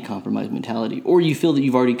don't need to compromise mentality, or you feel that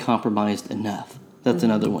you've already compromised enough. That's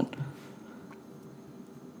another one.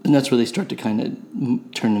 And that's where they start to kind of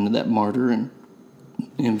turn into that martyr and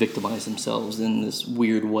victimize themselves in this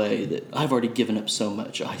weird way that I've already given up so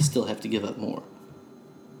much, I still have to give up more.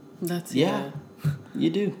 You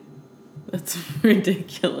do. That's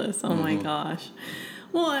ridiculous. Oh my gosh.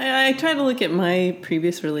 Well, I try to look at my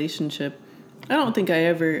previous relationship.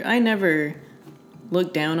 I never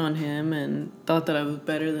looked down on him and thought that I was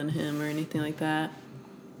better than him or anything like that.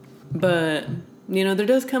 But, you know, there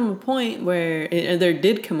did come a point where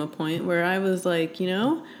I was like, you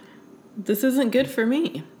know, this isn't good for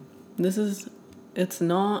me. It's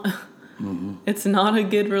not a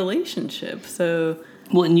good relationship. So.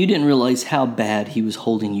 Well, and you didn't realize how bad he was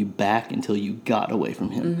holding you back until you got away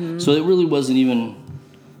from him. So it really wasn't even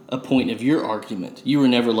a point of your argument. You were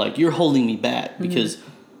never like, you're holding me back, because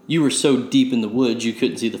you were so deep in the woods you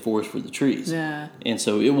couldn't see the forest for the trees. Yeah. And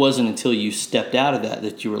so it wasn't until you stepped out of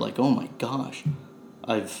that you were like, oh my gosh,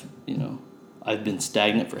 I've been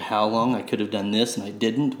stagnant for how long? I could have done this and I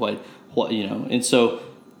didn't. What? And so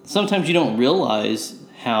sometimes you don't realize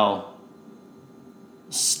how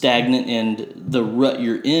stagnant and the rut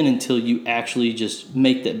you're in until you actually just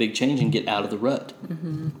make that big change and get out of the rut.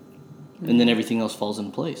 And then everything else falls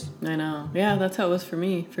into place. I know. Yeah, that's how it was for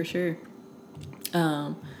me, for sure.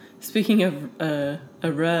 Speaking of a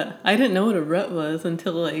rut, I didn't know what a rut was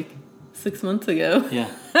until like 6 months ago.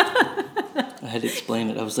 Yeah. I had to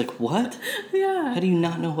explain it. I was like, what? Yeah. How do you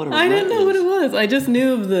not know what a rut is? I didn't know what it was. I just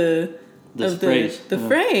knew of the phrase. The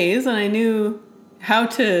phrase, and I knew how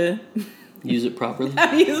to Use it properly. how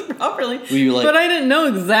to use it properly. Were you like? But I didn't know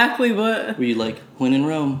exactly what. Were you like when in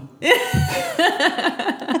Rome?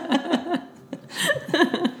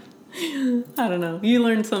 I don't know. You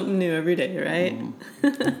learn something new every day, right?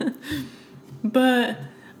 But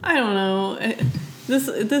I don't know.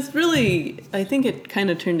 This really, I think it kind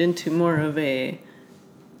of turned into more of a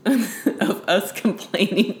of us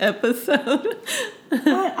complaining episode.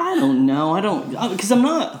 I don't know. Because I'm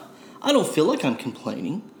not. I don't feel like I'm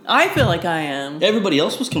complaining. I feel like I am. Everybody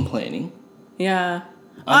else was complaining. Yeah.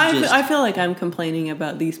 I'm I feel like I'm complaining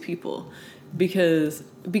about these people because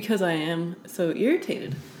I am so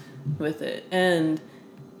irritated with it. And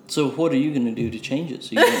So what are you going to do to change it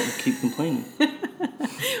so you don't keep complaining?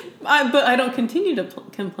 but I don't continue to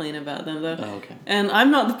complain about them though. Oh, okay. And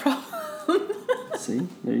I'm not the problem. See?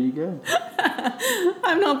 There you go.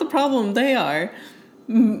 I'm not the problem. They are.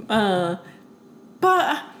 But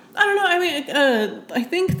I don't know. I mean, I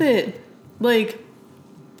think that, like,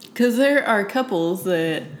 because there are couples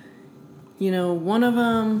that, you know, one of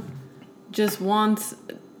them just wants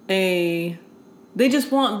they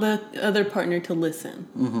just want the other partner to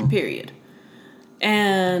listen, period.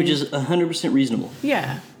 And Which is 100% reasonable.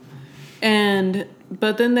 yeah.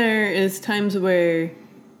 But then there is times where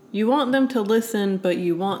you want them to listen, but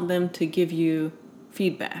you want them to give you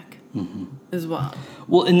feedback as well.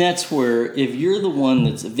 Well, and that's where if you're the one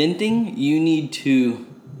that's venting, you need to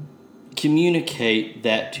communicate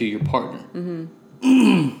that to your partner.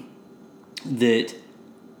 That,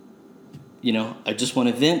 you know, I just want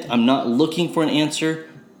to vent. I'm not looking for an answer.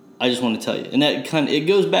 I just want to tell you. And that it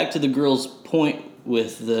goes back to the girl's point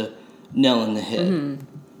with the nail in the head.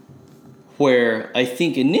 Where I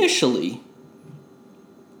think initially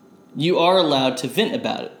you are allowed to vent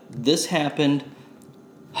about it. This happened.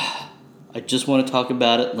 I just want to talk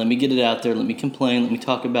about it. Let me get it out there. Let me complain. Let me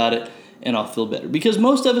talk about it, and I'll feel better. Because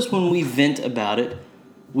most of us, when we vent about it,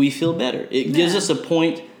 we feel better. It gives us a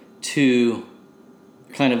point to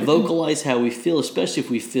kind of vocalize how we feel, especially if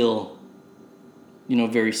we feel, you know,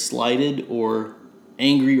 very slighted or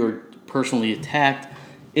angry or personally attacked.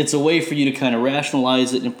 It's a way for you to kind of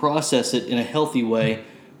rationalize it and process it in a healthy way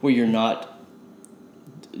where you're not,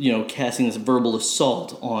 you know, casting this verbal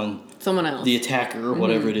assault on Someone else. the attacker or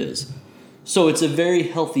whatever it is. So it's a very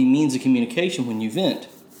healthy means of communication when you vent.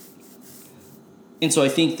 And so I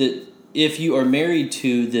think that if you are married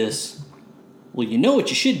to this, well, you know what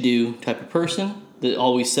you should do type of person that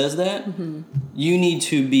always says that, you need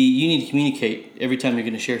to communicate every time you're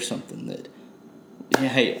going to share something that, yeah,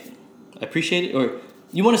 hey, I appreciate it. Or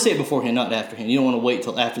you want to say it beforehand, not afterhand. You don't want to wait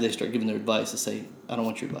till after they start giving their advice to say, I don't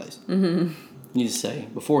want your advice. You need to say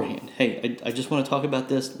beforehand, hey, I just want to talk about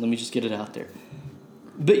this. Let me just get it out there.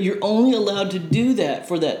 But you're only allowed to do that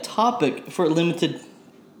for that topic for a limited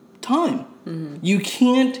time. You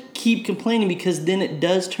can't keep complaining because then it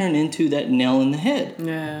does turn into that nail in the head.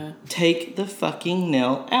 Yeah. Take the fucking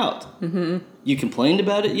nail out. You complained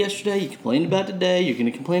about it yesterday. You complained about it today. You're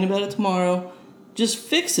going to complain about it tomorrow. Just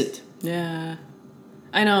fix it. Yeah.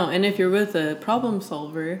 I know. And if you're with a problem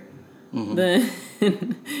solver, then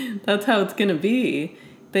that's how it's going to be.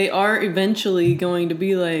 They are eventually going to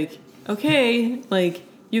be like, okay, like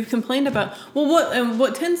you've complained about. Well,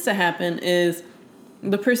 what tends to happen is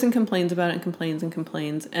the person complains about it and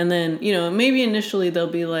complains, and then, you know, maybe initially they'll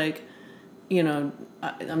be like, you know,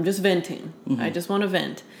 I'm just venting. I just want to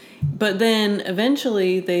vent. But then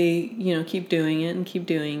eventually they, you know, keep doing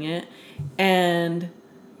it, and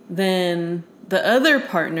then the other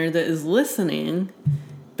partner that is listening,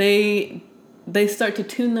 they start to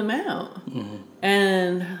tune them out,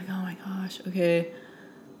 and they're like, oh my gosh, okay,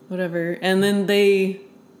 whatever, and then they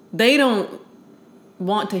don't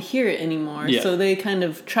want to hear it anymore, so they kind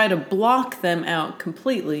of try to block them out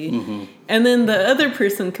completely, and then the other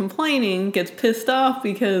person complaining gets pissed off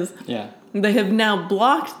because they have now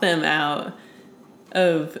blocked them out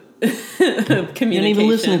of communication. You're not even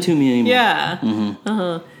listening to me anymore.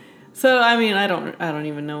 Yeah. So I mean, I don't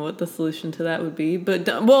even know what the solution to that would be, but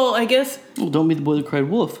well, I guess. Well, don't be the boy that cried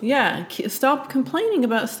wolf. Yeah, stop complaining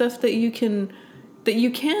about stuff that you can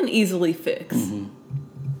easily fix.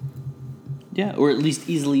 Yeah, or at least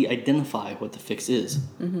easily identify what the fix is.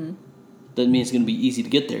 Doesn't mean it's going to be easy to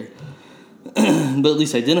get there, but at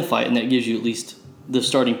least identify it, and that gives you at least the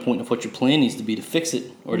starting point of what your plan needs to be to fix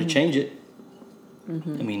it or to change it. I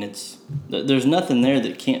mean, there's nothing there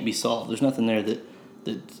that can't be solved. There's nothing there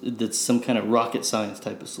that's some kind of rocket science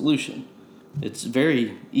type of solution. It's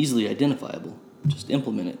very easily identifiable. Just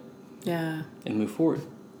implement it. Yeah. And move forward.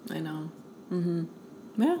 I know.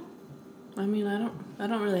 Yeah. I mean, I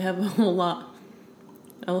don't really have a whole lot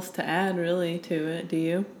else to add really to it. Do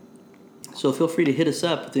you? So feel free to hit us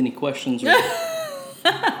up with any questions or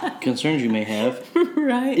concerns you may have.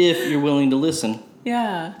 Right. If you're willing to listen.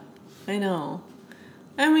 Yeah, I know.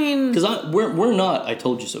 I mean... Because we're not I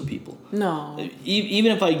told you so people. No.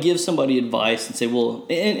 Even if I give somebody advice and say, well,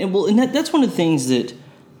 and that's one of the things that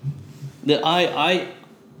I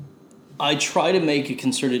try to make a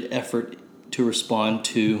concerted effort to respond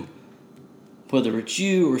to, whether it's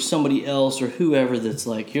you or somebody else or whoever that's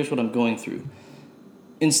like, here's what I'm going through.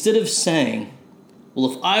 Instead of saying,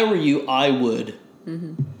 well, if I were you, I would,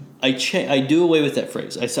 I do away with that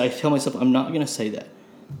phrase. I tell myself I'm not going to say that.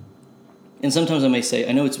 And sometimes I may say,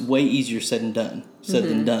 I know it's way easier said than done.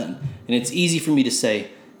 And it's easy for me to say,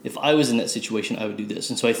 if I was in that situation, I would do this.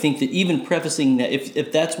 And so I think that even prefacing that,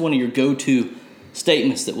 if that's one of your go-to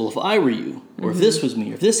statements that, well, if I were you, or if this was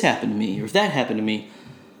me, or if this happened to me, or if that happened to me,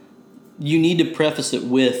 you need to preface it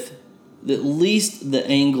with at least the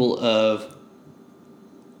angle of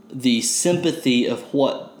the sympathy of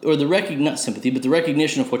what, or not sympathy, but the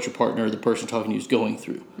recognition of what your partner or the person talking to you is going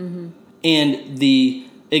through. And the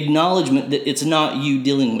acknowledgement that it's not you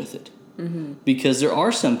dealing with it. Because there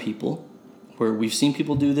are some people where we've seen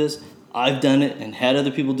people do this, I've done it and had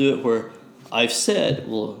other people do it, where I've said,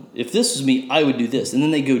 well, if this was me, I would do this. And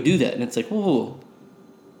then they go do that. And it's like, whoa,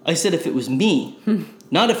 I said if it was me,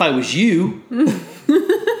 not if I was you.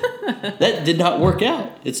 That did not work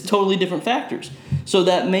out. It's totally different factors. So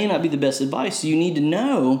that may not be the best advice. So you need to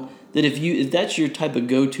know that if that's your type of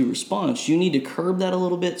go-to response, you need to curb that a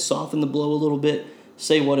little bit, soften the blow a little bit,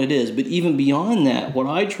 say what it is. But even beyond that, what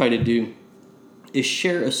I try to do is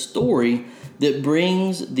share a story that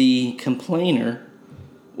brings the complainer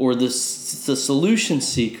or the solution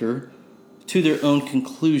seeker to their own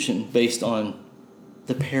conclusion based on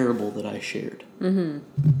the parable that I shared.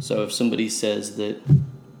 So if somebody says that,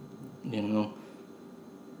 I don't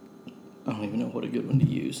even know what a good one to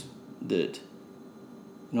use, that,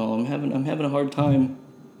 I'm having a hard time,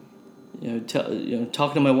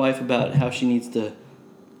 talking to my wife about how she needs to,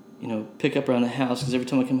 pick up around the house because every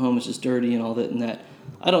time I come home it's just dirty and all that and that.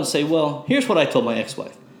 I don't say, well, here's what I told my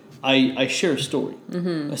ex-wife. I share a story.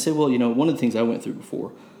 I say, well, one of the things I went through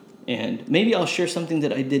before, and maybe I'll share something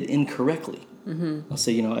that I did incorrectly. I'll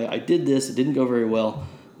say, I did this, it didn't go very well,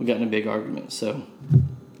 we got in a big argument. So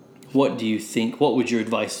what do you think, what would your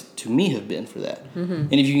advice to me have been for that?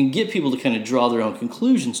 And if you can get people to kind of draw their own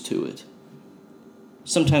conclusions to it,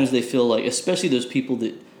 sometimes they feel like, especially those people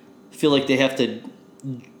that feel like they have to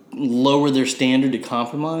lower their standard to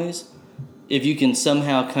compromise, if you can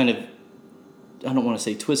somehow kind of, I don't want to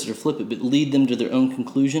say twist it or flip it, but lead them to their own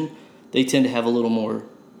conclusion, they tend to have a little more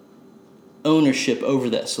ownership over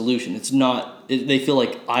that solution. They feel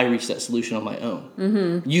like I reached that solution on my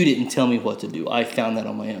own. You didn't tell me what to do. I found that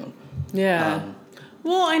on my own. Yeah.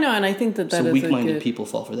 Well, I know, and I think that so is weak-minded people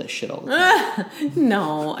fall for that shit all the time.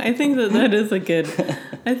 No, I think that is a good,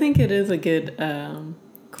 I think it is a good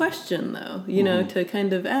question, though, to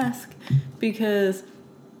kind of ask, because,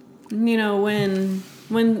 when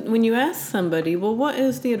you ask somebody, well, what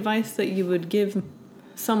is the advice that you would give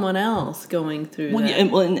someone else going through that?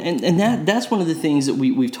 And that's one of the things that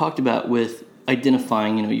we've talked about with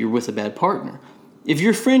identifying, you're with a bad partner. If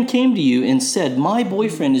your friend came to you and said, my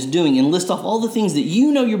boyfriend is doing, and list off all the things that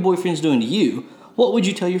your boyfriend's doing to you, what would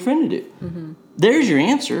you tell your friend to do? There's your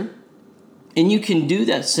answer. And you can do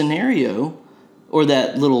that scenario or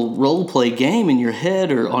that little role play game in your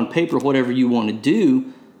head or on paper, whatever you want to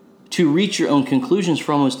do, to reach your own conclusions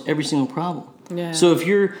for almost every single problem. Yeah. So if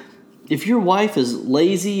your wife is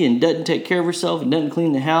lazy and doesn't take care of herself and doesn't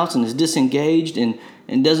clean the house and is disengaged and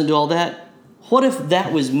doesn't do all that, what if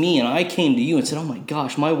that was me and I came to you and said, oh my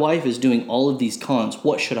gosh, my wife is doing all of these cons.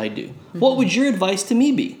 What should I do? What would your advice to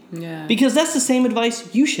me be? Yeah. Because that's the same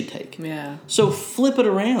advice you should take. Yeah. So flip it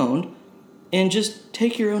around and just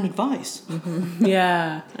take your own advice.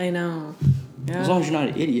 Yeah, I know. Yeah. As long as you're not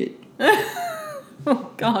an idiot.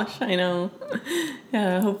 Oh gosh, I know.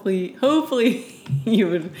 Yeah, hopefully you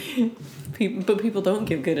would. But people don't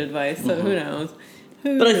give good advice, so who knows?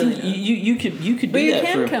 But I think you could do that. But you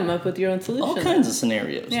can come up with your own solution. All kinds of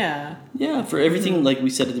scenarios. Yeah. Yeah, for everything like we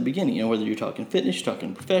said at the beginning. Whether you're talking fitness, you're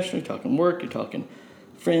talking professional, you're talking work, you're talking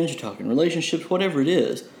friends, you're talking relationships, whatever it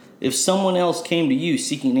is. If someone else came to you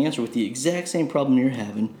seeking an answer with the exact same problem you're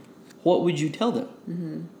having, what would you tell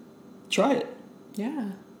them? Try it.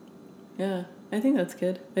 Yeah. Yeah. I think that's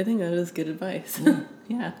good. I think that is good advice.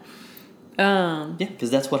 Yeah. Yeah, because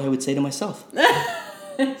that's what I would say to myself.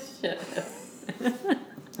 Shut up.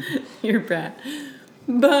 You're a brat.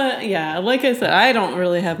 But yeah, like I said, I don't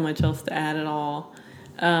really have much else to add at all.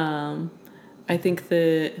 I think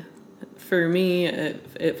that for me,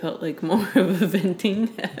 it felt like more of a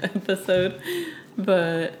venting episode.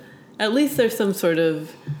 But at least there's some sort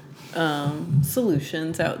of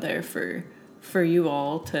solutions out there for you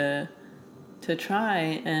all to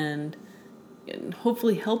try and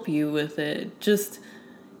hopefully help you with it. Just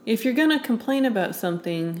if you're gonna complain about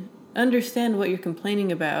something, understand what you're complaining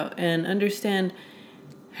about and understand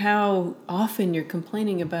how often you're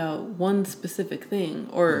complaining about one specific thing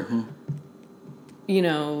or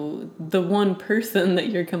the one person that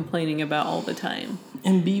you're complaining about all the time.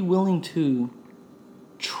 And be willing to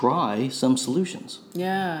try some solutions.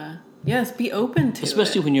 Yeah. Yes, be open to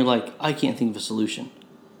Especially when you're like, I can't think of a solution.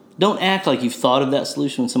 Don't act like you've thought of that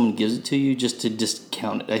solution when someone gives it to you just to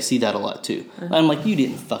discount it. I see that a lot too. I'm like, you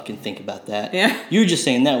didn't fucking think about that. Yeah. You're just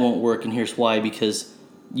saying that won't work, and here's why, because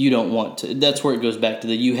you don't want to. That's where it goes back to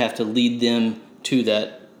you have to lead them to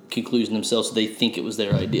that conclusion themselves so they think it was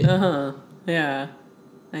their idea. Yeah.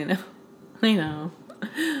 I know.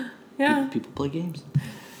 Yeah. People play games.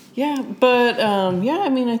 Yeah, but I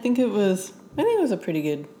mean, I think it was a pretty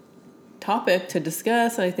good topic to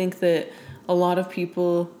discuss. I think that a lot of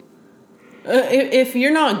people, if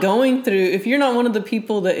you're not one of the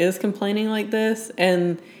people that is complaining like this,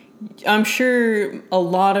 and I'm sure a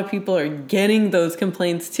lot of people are getting those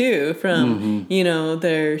complaints too from,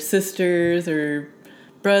 their sisters or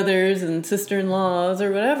brothers and sister-in-laws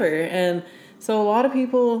or whatever. And so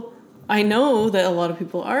I know that a lot of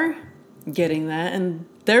people are getting that, and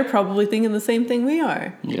they're probably thinking the same thing we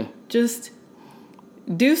are. Yeah. Just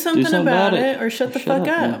do something about it or shut the fuck up.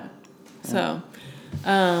 Yeah.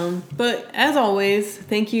 So, but as always,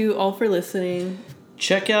 thank you all for listening.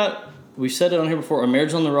 Check out, we've said it on here before, our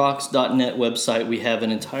marriageontherocks.net website. We have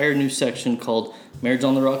an entire new section called Marriage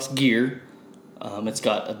on the Rocks Gear. It's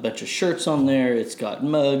got a bunch of shirts on there. It's got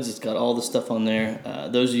mugs. It's got all the stuff on there.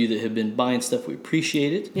 Those of you that have been buying stuff, we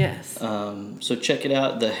appreciate it. Yes. So check it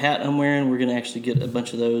out. The hat I'm wearing, we're going to actually get a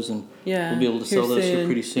bunch of those, and we'll be able to sell those here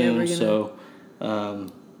pretty soon. Yeah,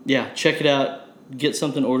 so, check it out. Get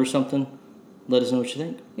something, order something. Let us know what you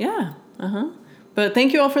think. Yeah. But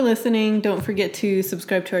thank you all for listening. Don't forget to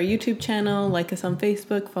subscribe to our YouTube channel, like us on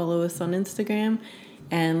Facebook, follow us on Instagram,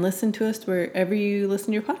 and listen to us wherever you listen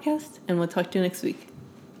to your podcast. And we'll talk to you next week.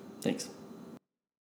 Thanks.